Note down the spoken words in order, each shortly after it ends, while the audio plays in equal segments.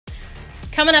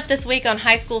Coming up this week on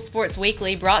High School Sports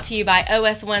Weekly, brought to you by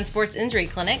OS1 Sports Injury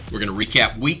Clinic. We're going to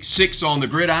recap Week 6 on the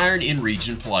gridiron in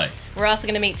region play. We're also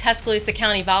going to meet Tuscaloosa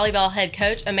County Volleyball head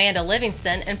coach Amanda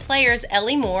Livingston and players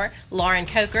Ellie Moore, Lauren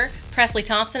Coker, Preslee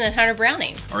Thompson, and Hunter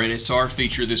Browning. Our NSR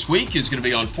feature this week is going to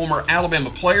be on former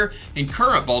Alabama player and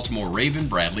current Baltimore Raven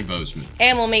Bradley Bozeman.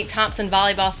 And we'll meet Thompson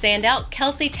Volleyball standout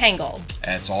Kelsey Tangle.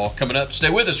 That's all coming up. Stay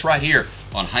with us right here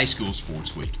on High School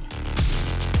Sports Weekly.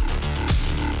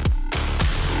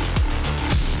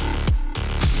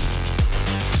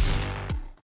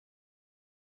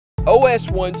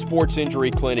 OS1 Sports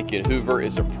Injury Clinic in Hoover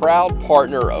is a proud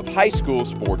partner of High School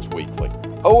Sports Weekly.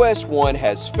 OS1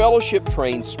 has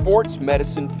fellowship-trained sports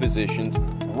medicine physicians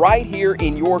right here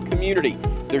in your community.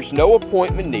 There's no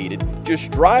appointment needed.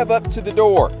 Just drive up to the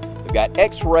door. They've got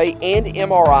X-ray and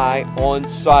MRI on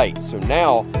site. So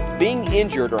now, being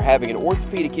injured or having an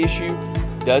orthopedic issue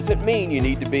doesn't mean you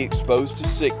need to be exposed to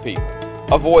sick people.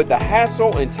 Avoid the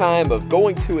hassle and time of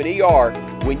going to an ER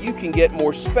when you can get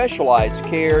more specialized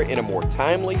care in a more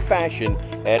timely fashion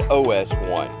at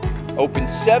OS1. Open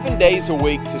 7 days a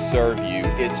week to serve you.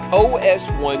 It's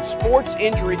OS1 Sports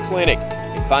Injury Clinic,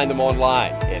 and find them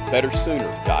online at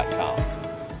bettersooner.com.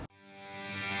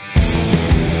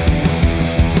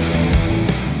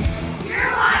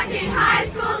 You're watching High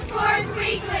School Sports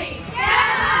Weekly.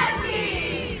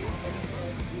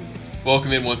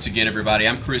 Welcome in once again, everybody.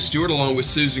 I'm Chris Stewart along with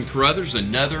Susan Carruthers.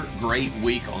 Another great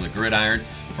week on the gridiron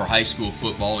for high school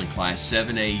football in Class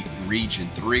 7A Region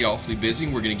 3. Awfully busy.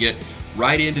 We're going to get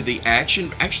right into the action,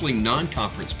 actually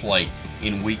non-conference play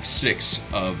in Week 6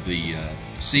 of the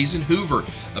season. Hoover,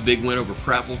 a big win over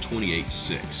Prattville,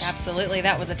 28-6. Absolutely.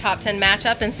 That was a top 10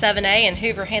 matchup in 7A, and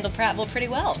Hoover handled Prattville pretty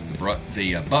well.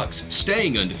 The Bucks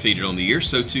staying undefeated on the year,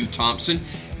 so too Thompson.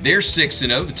 They're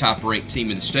 6-0, the top-ranked team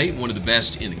in the state, one of the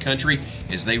best in the country,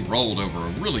 as they rolled over a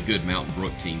really good Mountain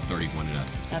Brook team,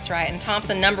 31-0. That's right, and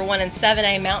Thompson number 1 in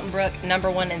 7A, Mountain Brook number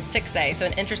 1 in 6A, so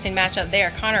an interesting matchup there.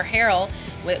 Connor Harrell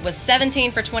was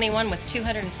 17 for 21 with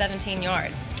 217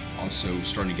 yards. Also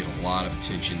starting to get a lot of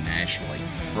attention nationally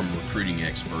from recruiting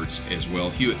experts as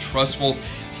well. Hewitt-Trussville,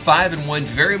 5-1,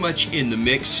 very much in the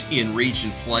mix in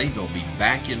region play. They'll be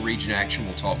back in region action.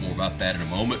 We'll talk more about that in a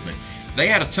moment, but they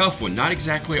had a tough one, not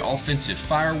exactly offensive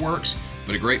fireworks,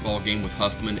 but a great ball game with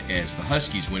Huffman as the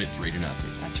Huskies win it 3-0.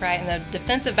 That's right, and the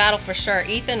defensive battle for sure.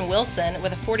 Ethan Wilson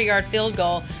with a 40-yard field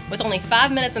goal with only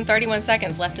 5 minutes and 31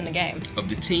 seconds left in the game. Of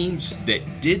the teams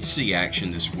that did see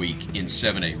action this week in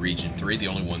 7A Region 3, the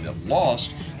only one that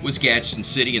lost was Gadsden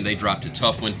City, and they dropped a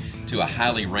tough one to a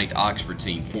highly ranked Oxford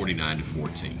team,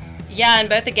 49-14. Yeah, and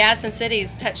both the Gadsden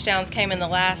City's touchdowns came in the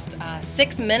last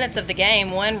 6 minutes of the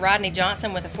game. One, Rodney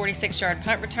Johnson with a 46-yard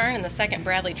punt return, and the second,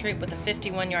 Bradley Troop with a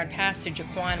 51-yard pass to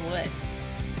Jaquan Wood.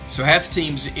 So half the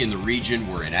teams in the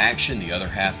region were in action. The other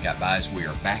half got by as we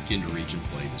are back into region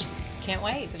play this week. Can't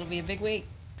wait. It'll be a big week.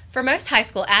 For most high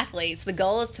school athletes, the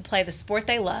goal is to play the sport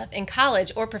they love in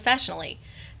college or professionally.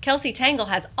 Kelsey Tangle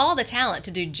has all the talent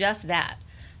to do just that.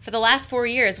 For the last 4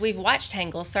 years, we've watched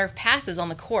Tangle serve passes on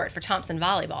the court for Thompson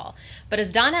Volleyball. But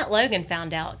as Donette Logan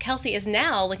found out, Kelsey is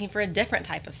now looking for a different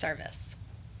type of service.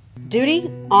 Duty,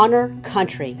 honor,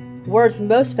 country. Words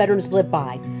most veterans live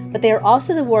by, but they are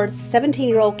also the words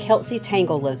 17-year-old Kelsey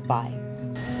Tangle lives by.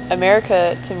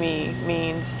 America to me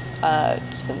means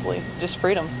simply just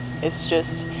freedom. It's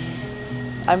just,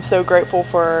 I'm so grateful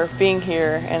for being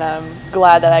here, and I'm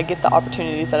glad that I get the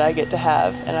opportunities that I get to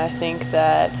have. And I think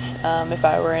that if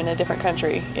I were in a different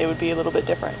country, it would be a little bit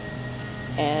different.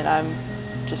 And I'm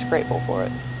just grateful for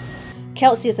it.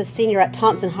 Kelsey is a senior at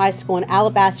Thompson High School in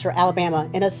Alabaster, Alabama,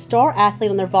 and a star athlete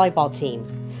on their volleyball team.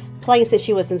 Playing since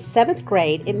she was in 7th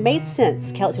grade, it made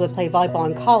sense Kelsey would play volleyball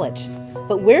in college.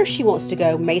 But where she wants to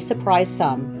go may surprise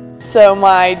some. So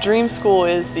my dream school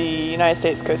is the United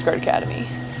States Coast Guard Academy.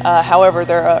 However,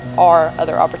 there are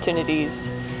other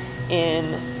opportunities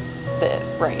in the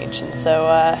range, and so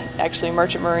actually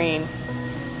Merchant Marine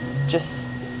just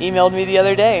emailed me the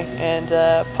other day and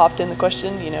popped in the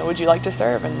question, would you like to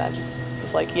serve? And I just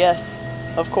was like, yes,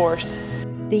 of course.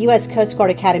 The U.S. Coast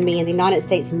Guard Academy and the United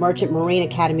States Merchant Marine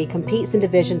Academy competes in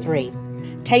Division III.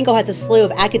 Tangle has a slew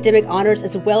of academic honors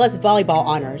as well as volleyball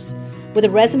honors. With a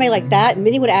resume like that,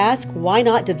 many would ask, why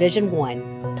not Division I?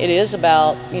 It is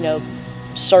about,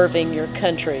 serving your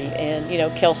country, and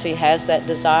Kelsey has that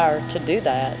desire to do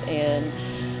that, and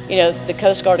the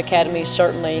Coast Guard Academy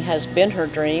certainly has been her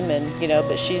dream, and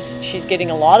but she's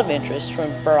getting a lot of interest from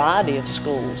a variety of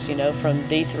schools, from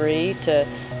D3 to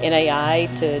NAI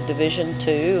to Division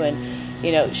II,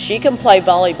 and she can play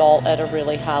volleyball at a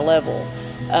really high level,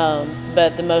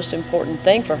 but the most important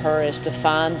thing for her is to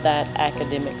find that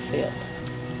academic fit.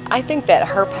 I think that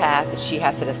her path, she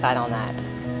has to decide on that.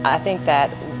 I think that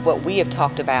what we have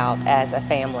talked about as a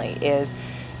family is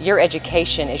your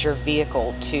education is your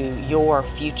vehicle to your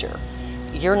future.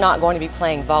 You're not going to be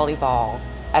playing volleyball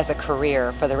as a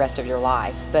career for the rest of your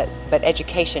life, but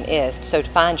education is, so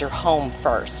find your home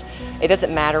first. It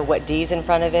doesn't matter what D's in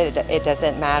front of it, it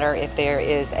doesn't matter if there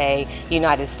is a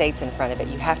United States in front of it.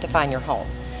 You have to find your home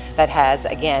that has,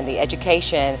 again, the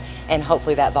education and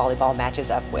hopefully that volleyball matches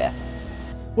up with.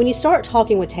 When you start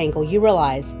talking with Tangle, you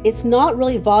realize it's not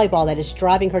really volleyball that is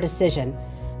driving her decision,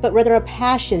 but rather a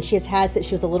passion she has had since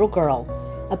she was a little girl,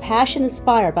 a passion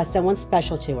inspired by someone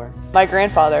special to her. My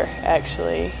grandfather,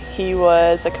 actually, he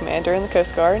was a commander in the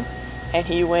Coast Guard, and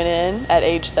he went in at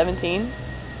age 17,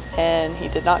 and he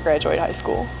did not graduate high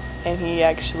school. And he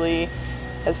actually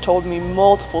has told me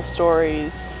multiple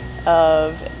stories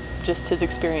of just his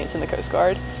experience in the Coast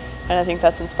Guard. And I think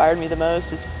that's inspired me the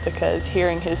most, is because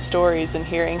hearing his stories and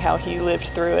hearing how he lived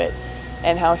through it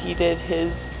and how he did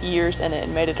his years in it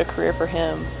and made it a career for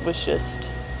him was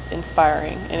just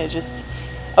inspiring, and it just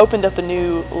opened up a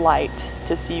new light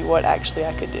to see what actually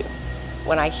I could do.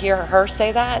 When I hear her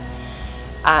say that,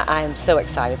 I'm so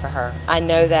excited for her. I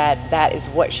know that that is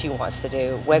what she wants to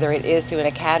do, whether it is through an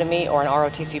academy or an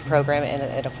ROTC program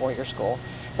in a four-year school.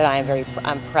 But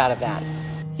I'm proud of that.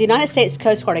 The United States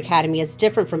Coast Guard Academy is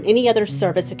different from any other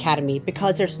service academy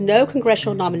because there's no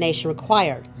congressional nomination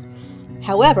required.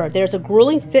 However, there's a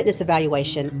grueling fitness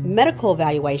evaluation, medical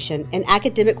evaluation, and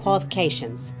academic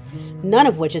qualifications, none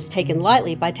of which is taken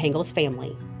lightly by Tangle's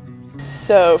family.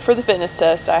 So for the fitness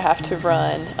test, I have to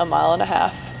run 1.5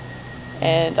 miles,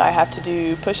 and I have to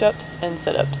do push-ups and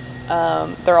sit-ups.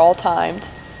 They're all timed,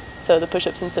 so the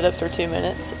push-ups and sit-ups are 2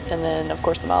 minutes, and then of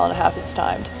course the 1.5 miles is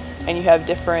timed. And you have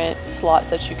different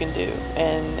slots that you can do,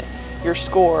 and your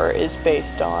score is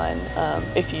based on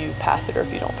if you pass it or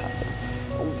if you don't pass it.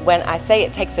 When I say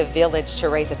it takes a village to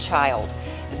raise a child,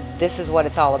 this is what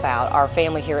it's all about. Our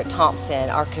family here at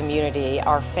Thompson, our community,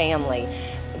 our family,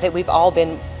 that we've all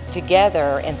been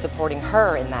together and supporting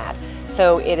her in that.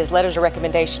 So it is letters of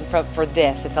recommendation for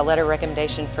this, it's a letter of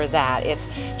recommendation for that, it's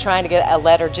trying to get a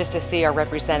letter just to see our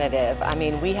representative. I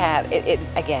mean, we have,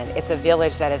 again, it's a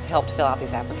village that has helped fill out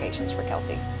these applications for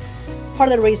Kelsey. Part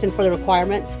of the reason for the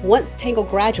requirements, once Tangle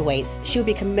graduates, she will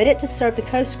be committed to serve the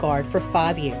Coast Guard for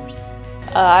 5 years.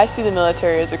 I see the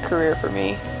military as a career for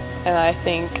me, and I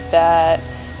think that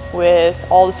with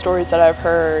all the stories that I've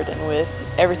heard and with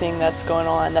everything that's going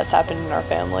on that's happened in our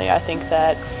family, I think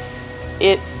that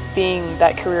it being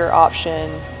that career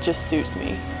option just suits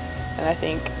me. And I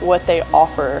think what they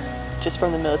offer, just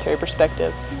from the military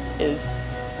perspective, is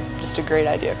just a great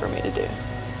idea for me to do.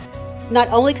 Not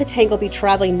only could Tangle be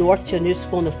traveling north to a new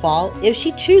school in the fall, if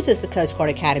she chooses the Coast Guard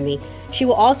Academy, she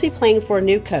will also be playing for a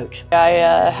new coach. I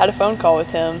had a phone call with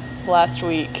him last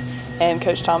week, and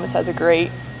Coach Thomas has a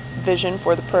great vision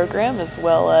for the program as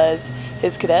well as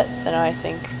his cadets, and I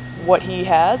think what he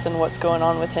has and what's going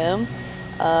on with him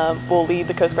will lead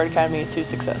the Coast Guard Academy to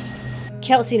success.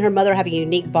 Kelsey and her mother have a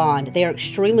unique bond. They are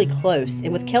extremely close,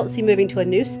 and with Kelsey moving to a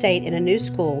new state and a new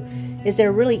school, is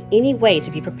there really any way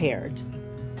to be prepared?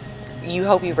 You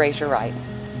hope you raise your right.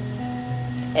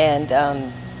 And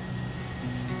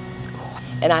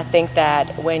I think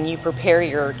that when you prepare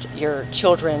your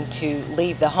children to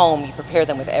leave the home, you prepare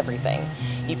them with everything.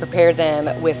 You prepare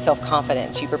them with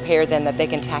self-confidence. You prepare them that they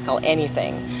can tackle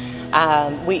anything.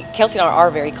 Kelsey and I are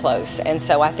very close, and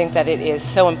so I think that it is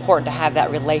so important to have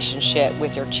that relationship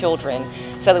with your children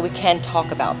so that we can talk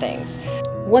about things.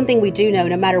 One thing we do know,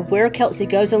 no matter where Kelsey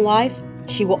goes in life,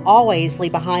 she will always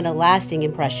leave behind a lasting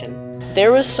impression.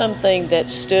 There was something that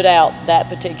stood out that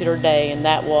particular day, and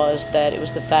that was that it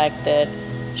was the fact that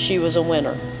she was a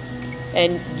winner.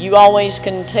 And you always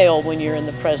can tell when you're in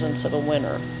the presence of a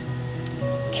winner.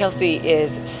 Kelsey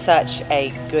is such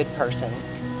a good person.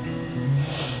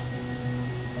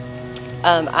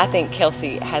 I think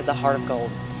Kelsey has the heart of gold.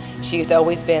 She's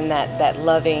always been that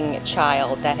loving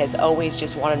child that has always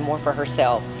just wanted more for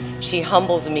herself. She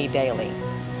humbles me daily.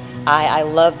 I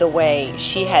love the way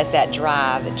she has that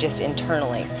drive just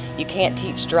internally. You can't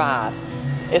teach drive.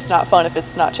 It's not fun if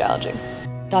it's not challenging.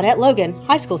 Donette Logan,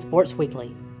 High School Sports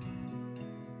Weekly.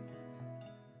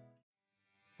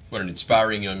 What an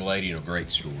inspiring young lady and a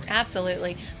great story.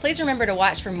 Absolutely. Please remember to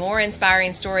watch for more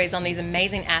inspiring stories on these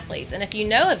amazing athletes. And if you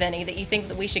know of any that you think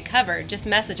that we should cover, just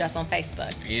message us on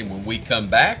Facebook. And when we come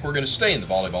back, we're going to stay in the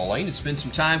volleyball lane and spend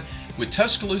some time with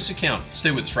Tuscaloosa County.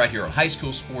 Stay with us right here on High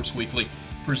School Sports Weekly,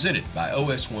 presented by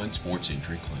OS1 Sports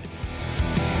Injury Clinic.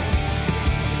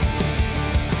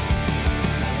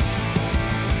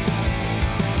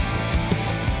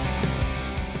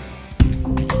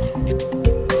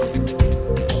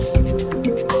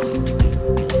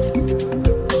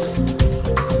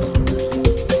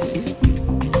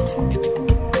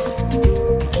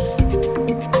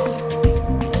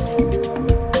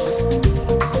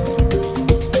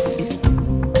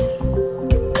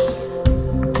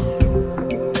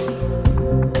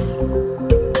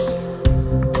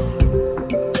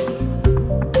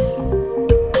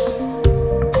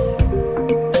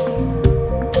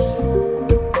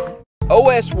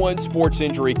 OS1 Sports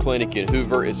Injury Clinic in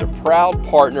Hoover is a proud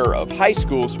partner of High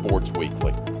School Sports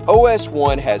Weekly.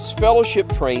 OS1 has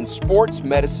fellowship-trained sports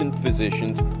medicine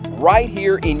physicians right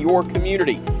here in your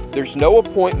community. There's no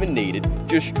appointment needed.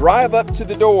 Just drive up to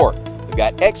the door. We've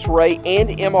got X-ray and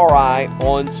MRI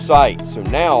on site. So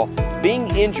now, being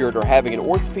injured or having an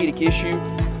orthopedic issue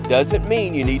doesn't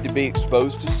mean you need to be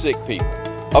exposed to sick people.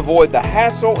 Avoid the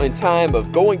hassle and time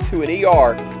of going to an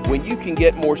ER when you can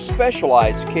get more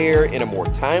specialized care in a more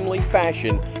timely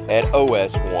fashion at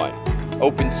OS1.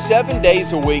 Open 7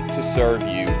 days a week to serve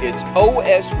you. It's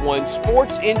OS1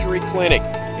 Sports Injury Clinic. You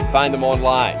can find them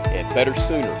online at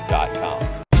bettersooner.com.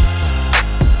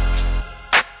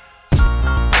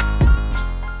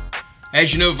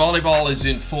 As you know, volleyball is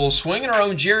in full swing, and our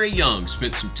own Jerry Young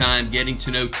spent some time getting to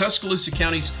know Tuscaloosa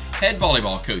County's head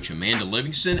volleyball coach, Amanda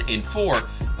Livingston, and 4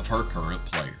 of her current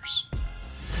players.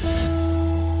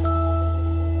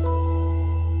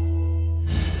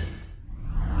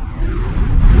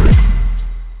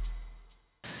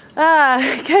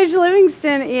 Coach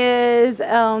Livingston is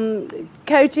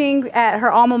coaching at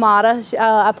her alma mater.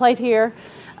 I played here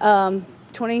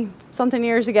 20-something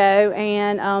years ago,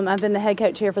 and I've been the head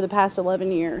coach here for the past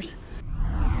 11 years.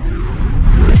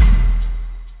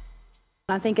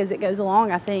 I think as it goes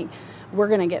along, I think we're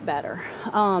going to get better.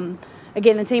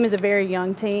 Again, the team is a very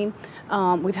young team.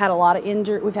 We've had a lot of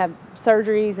we've had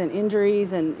surgeries and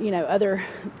injuries and other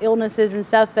illnesses and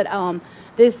stuff, but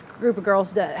this group of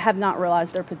girls have not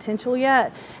realized their potential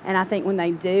yet, and I think when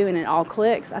they do and it all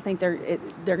clicks, I think they're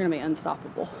going to be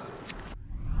unstoppable.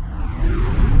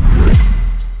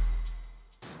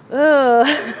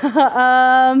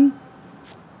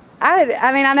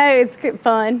 I know it's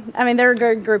fun. I mean, they're a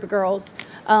good group of girls.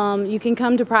 You can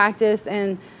come to practice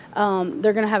and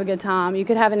they're going to have a good time. You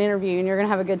could have an interview and you're going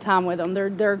to have a good time with them.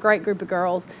 They're a great group of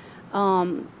girls.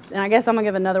 And I guess I'm going to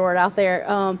give another word out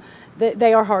there.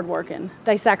 They are hardworking.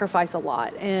 They sacrifice a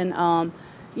lot. And,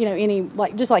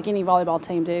 just like any volleyball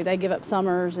team do, they give up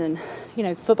summers and,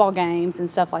 football games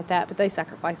and stuff like that. But they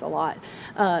sacrifice a lot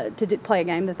to play a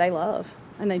game that they love.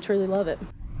 And they truly love it.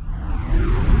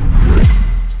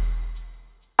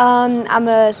 I'm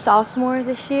a sophomore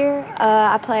this year.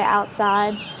 I play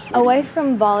outside. Away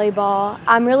from volleyball,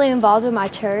 I'm really involved with my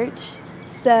church,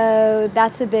 so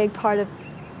that's a big part of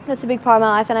my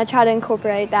life, and I try to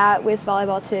incorporate that with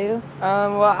volleyball too.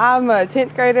 Well, I'm a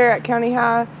 10th grader at County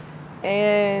High,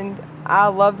 and I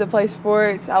love to play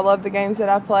sports. I love the games that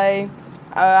I play.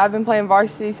 I've been playing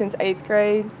varsity since 8th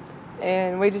grade,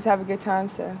 and we just have a good time.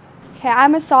 So. Okay,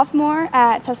 I'm a sophomore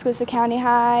at Tuscaloosa County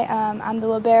High. I'm the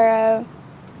libero,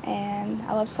 and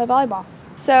I love to play volleyball.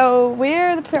 So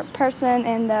we're the person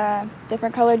in the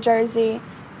different colored jersey.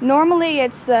 Normally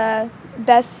it's the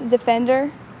best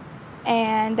defender,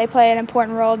 and they play an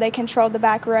important role. They control the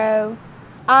back row.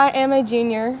 I am a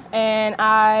junior, and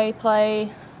I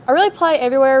really play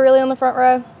everywhere really on the front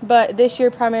row, but this year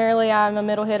primarily I'm a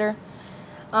middle hitter.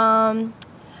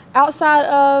 Outside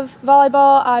of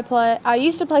volleyball, I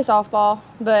used to play softball,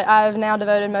 but I've now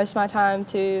devoted most of my time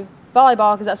to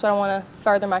volleyball because that's what I want to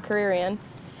further my career in.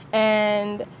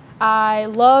 And I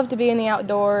love to be in the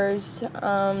outdoors.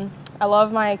 I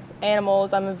love my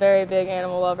animals. I'm a very big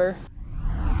animal lover.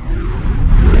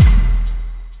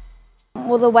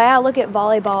 Well, the way I look at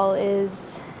volleyball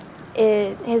is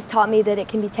it has taught me that it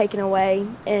can be taken away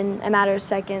in a matter of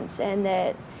seconds, and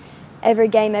that every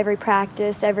game, every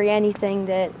practice, anything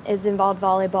that is involved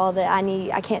volleyball, that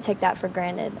I can't take that for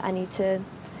granted. I need to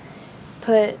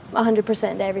put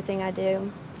 100% into everything I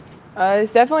do.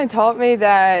 It's definitely taught me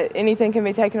that anything can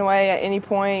be taken away at any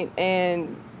point,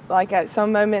 and like at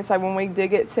some moments, like when we did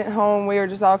get sent home, we were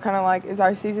just all kind of like, is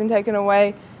our season taken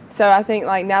away? So I think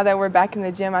like now that we're back in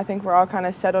the gym, I think we're all kind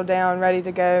of settled down, ready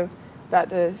to go, about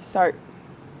to start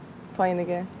playing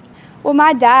again. Well,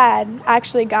 my dad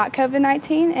actually got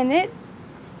COVID-19, and it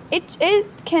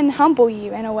can humble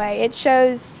you in a way. It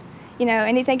shows,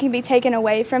 anything can be taken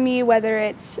away from you, whether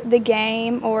it's the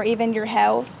game or even your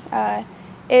health.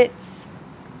 It's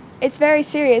very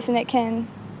serious, and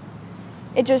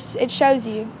it shows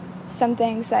you some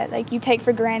things that like you take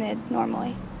for granted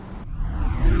normally.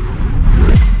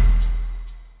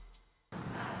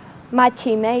 My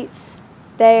teammates,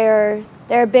 they're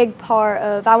a big part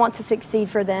of, I want to succeed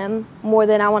for them more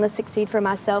than I want to succeed for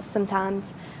myself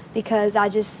sometimes, because I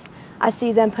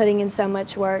see them putting in so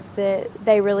much work that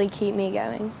they really keep me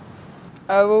going.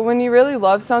 Well, when you really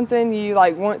love something, you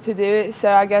want to do it.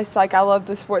 So I guess I love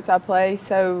the sports I play.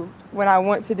 So when I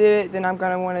want to do it, then I'm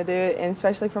going to want to do it. And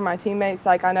especially for my teammates,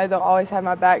 I know they'll always have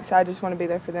my back. So I just want to be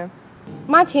there for them.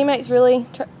 My teammates really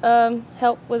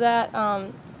help with that.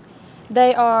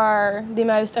 They are the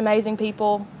most amazing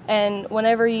people, and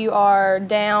whenever you are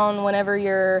down, whenever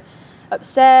you're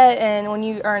upset, and when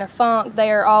you are in a funk, they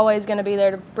are always going to be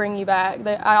there to bring you back.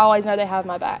 I always know they have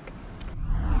my back.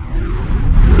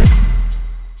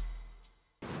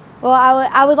 Well,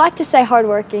 I would like to say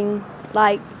hardworking,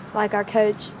 like our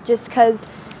coach, just because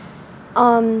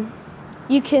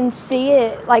you can see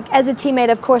it. Like, as a teammate,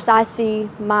 of course, I see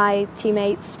my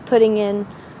teammates putting in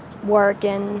work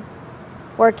and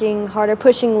working harder,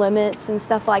 pushing limits and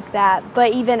stuff like that.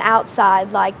 But even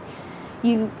outside, like,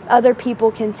 other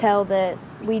people can tell that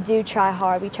we do try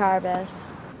hard, we try our best.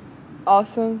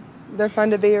 Awesome. They're fun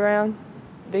to be around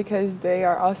because they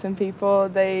are awesome people.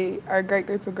 They are a great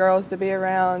group of girls to be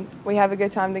around. We have a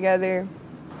good time together.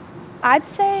 I'd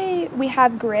say we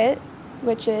have grit,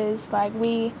 which is like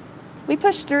we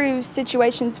push through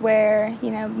situations where, you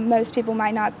know, most people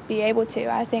might not be able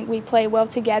to. I think we play well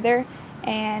together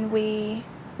and we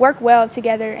work well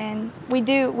together, and we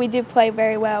do play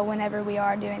very well whenever we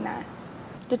are doing that.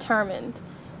 Determined.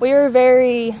 We are a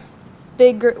very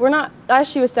big group. We're not, as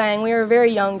she was saying, we are a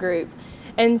very young group.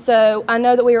 And so I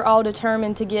know that we are all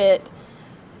determined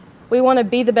we want to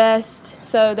be the best,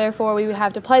 so therefore we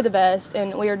have to play the best,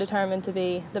 and we are determined to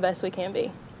be the best we can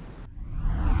be.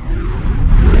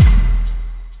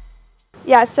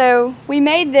 Yeah, so we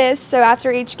made this so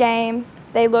after each game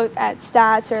they look at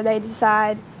stats, or they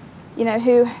decide, you know,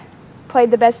 who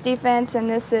played the best defense, and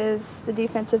this is the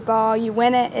defensive ball. You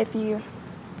win it if you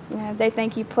know, they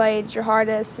think you played your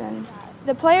hardest. And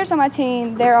the players on my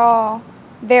team, they're all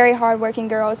very hardworking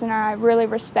girls, and I really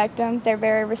respect them. They're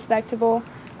very respectable.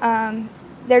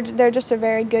 They're just a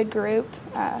very good group.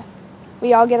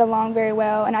 We all get along very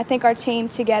well, and I think our team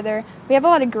together, we have a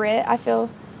lot of grit. I feel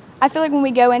like when we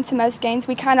go into most games,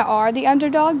 we kind of are the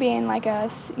underdog, being like a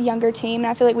younger team. And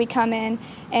I feel like we come in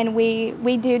and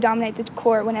we do dominate the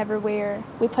court whenever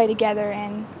we play together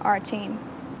and are a team.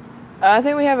 I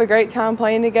think we have a great time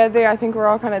playing together. I think we're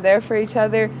all kind of there for each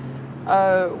other.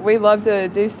 We love to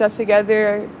do stuff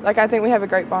together. Like, I think we have a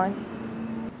great bond.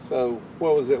 So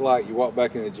what was it like? You walk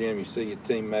back in the gym, you see your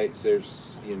teammates,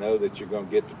 you know that you're going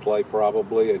to get to play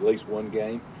probably at least one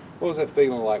game. What was that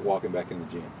feeling like walking back in the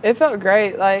gym? It felt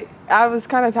great. Like, I was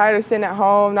kind of tired of sitting at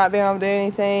home, not being able to do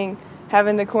anything,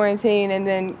 having to quarantine, and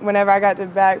then whenever I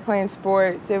got back playing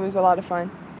sports, it was a lot of fun.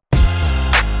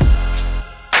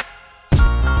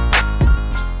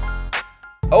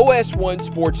 OS1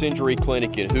 Sports Injury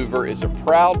Clinic in Hoover is a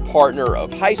proud partner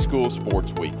of High School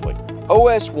Sports Weekly.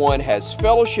 OS1 has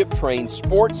fellowship-trained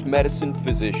sports medicine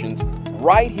physicians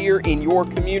right here in your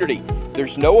community.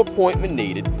 There's no appointment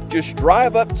needed. Just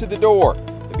drive up to the door.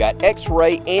 They've got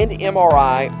X-ray and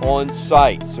MRI on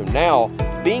site. So now,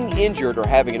 being injured or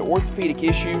having an orthopedic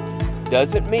issue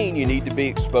doesn't mean you need to be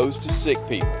exposed to sick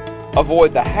people.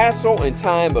 Avoid the hassle and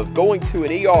time of going to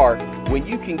an ER when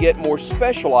you can get more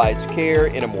specialized care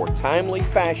in a more timely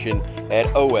fashion at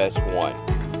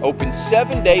OS1. Open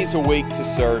 7 days a week to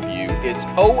serve you. It's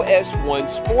OS1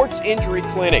 Sports Injury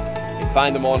Clinic, and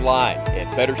find them online at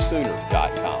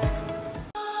bettersooner.com.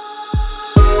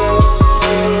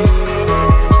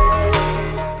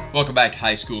 Welcome back to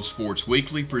High School Sports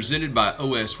Weekly, presented by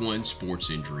OS1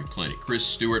 Sports Injury Clinic. Chris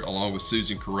Stewart along with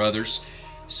Susan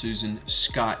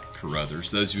Scott Carruthers.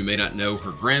 Those of you who may not know,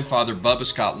 her grandfather, Bubba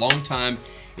Scott, longtime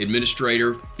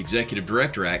administrator, executive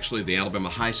director actually of the Alabama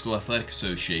High School Athletic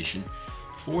Association.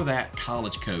 Before that,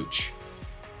 college coach.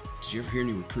 Did you ever hear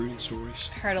any recruiting stories?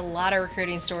 Heard a lot of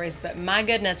recruiting stories, but my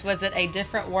goodness, was it a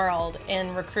different world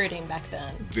in recruiting back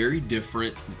then? Very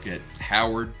different. Look at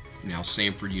Howard, now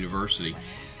Samford University.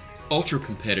 Ultra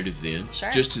competitive then, sure,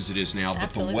 just as it is now, but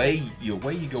absolutely, the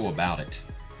way you go about it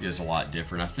is a lot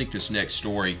different. I think this next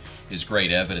story is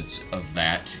great evidence of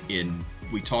that.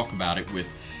 We talk about it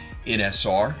with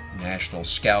NSR, National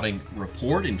Scouting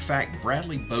Report. In fact,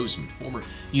 Bradley Bozeman, former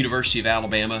University of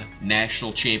Alabama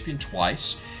national champion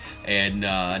twice, and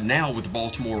now with the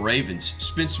Baltimore Ravens,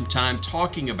 spent some time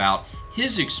talking about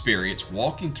his experience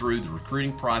walking through the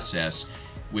recruiting process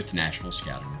with National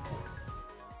Scouting Report.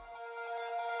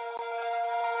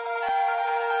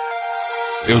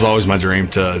 It was always my dream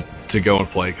to go and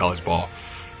play college ball.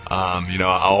 You know,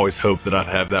 I always hoped that I'd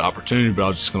have that opportunity, but I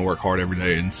was just going to work hard every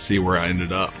day and see where I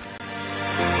ended up.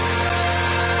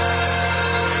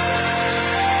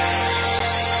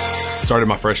 Started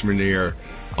my freshman year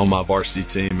on my varsity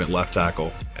team at left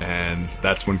tackle, and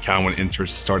that's when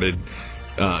interest started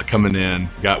coming in.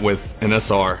 Got with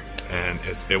NSR, and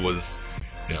it was,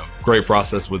 you know, great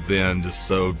process with them,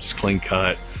 just clean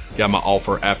cut. Got my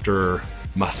offer after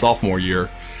my sophomore year,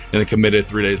 and then committed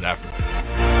 3 days after.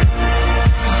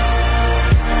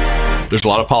 There's a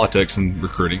lot of politics in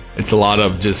recruiting. It's a lot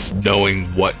of just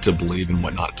knowing what to believe and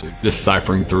what not to. Just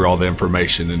ciphering through all the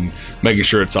information and making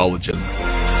sure it's all legitimate.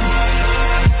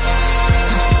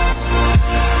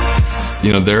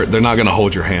 You know, they're not going to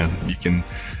hold your hand. You can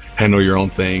handle your own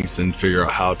things and figure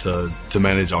out how to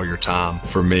manage all your time.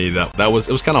 For me, it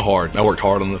was kind of hard. I worked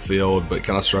hard on the field, but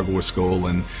kind of struggled with school,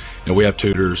 and we have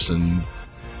tutors and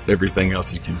everything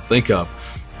else you can think of,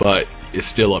 but it's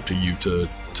still up to you to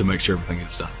make sure everything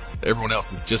gets done. Everyone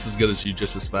else is just as good as you,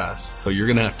 just as fast, so you're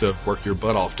gonna have to work your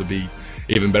butt off to be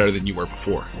even better than you were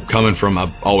before. Coming from,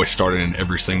 I've always started in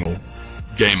every single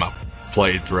game I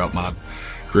played throughout my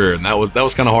career, and that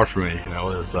was kind of hard for me. You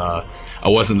know, I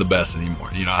wasn't the best anymore.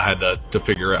 You know, I had to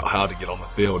figure out how to get on the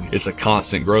field. It's a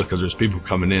constant growth because there's people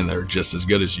coming in that are just as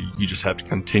good as you. You just have to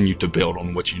continue to build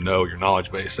on what you know, your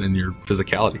knowledge base, and your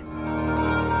physicality.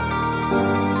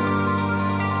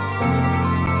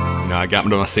 You know, I got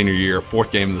into my senior year,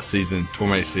 4th game of the season, tore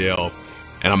my ACL,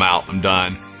 and I'm out. I'm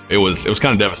done. It was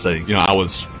kind of devastating. You know, I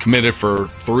was committed for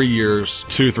 3 years,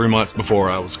 2-3 months before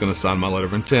I was going to sign my letter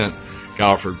of intent.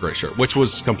 Got offered a gray shirt, which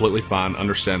was completely fine,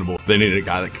 understandable. They needed a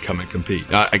guy that could come and compete.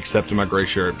 I accepted my gray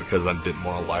shirt because I didn't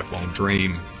want a lifelong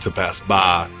dream to pass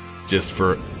by just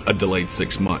for a delayed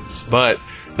 6 months. But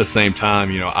at the same time,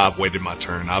 you know, I've waited my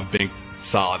turn. I've been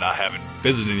solid. I haven't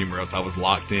visited anywhere else. I was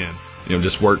locked in. You know,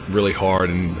 just worked really hard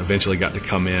and eventually got to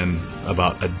come in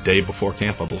about a day before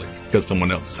camp, I believe, because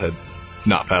someone else had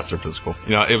not passed their physical.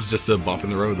 You know, it was just a bump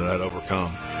in the road that I'd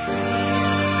overcome.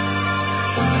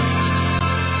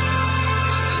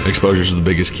 Exposure is the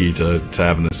biggest key to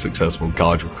having a successful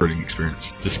college recruiting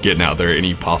experience. Just getting out there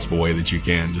any possible way that you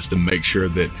can, just to make sure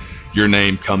that your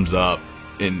name comes up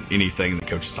in anything that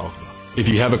coaches talk about. If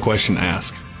you have a question,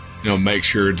 ask. You know, make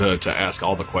sure to ask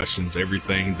all the questions,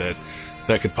 everything that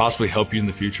could possibly help you in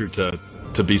the future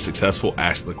to be successful.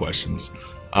 Ask the questions,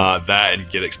 that and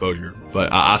get exposure. But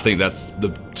I think that's the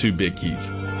 2 big keys.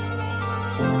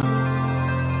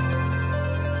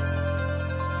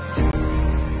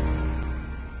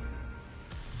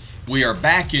 We are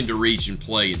back into region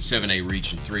play in 7A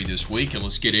Region 3 this week, and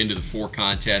let's get into the 4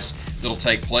 contests that'll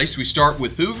take place. We start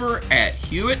with Hoover at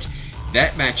Hewitt.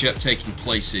 That matchup taking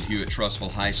place at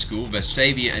Hewitt-Trussville High School.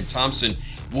 Vestavia and Thompson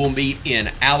will meet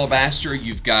in Alabaster.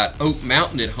 You've got Oak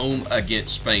Mountain at home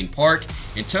against Spain Park,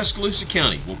 and Tuscaloosa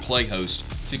County will play host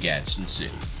to Gadsden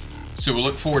City. So we'll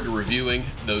look forward to reviewing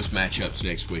those matchups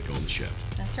next week on the show.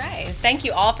 That's right. Thank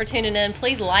you all for tuning in.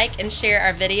 Please like and share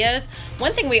our videos.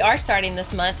 One thing we are starting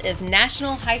this month is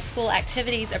National High School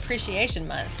Activities Appreciation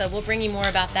Month, so we'll bring you more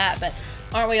about that. But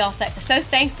aren't we all so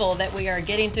thankful that we are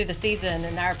getting through the season,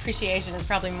 and our appreciation is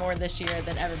probably more this year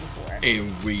than ever before.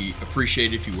 And we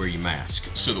appreciate it if you wear your mask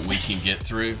so that we can get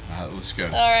through. Let's go.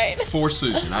 All right. For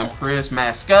Susan, I'm Chris.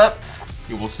 Mask up,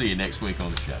 and we'll see you next week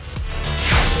on the show.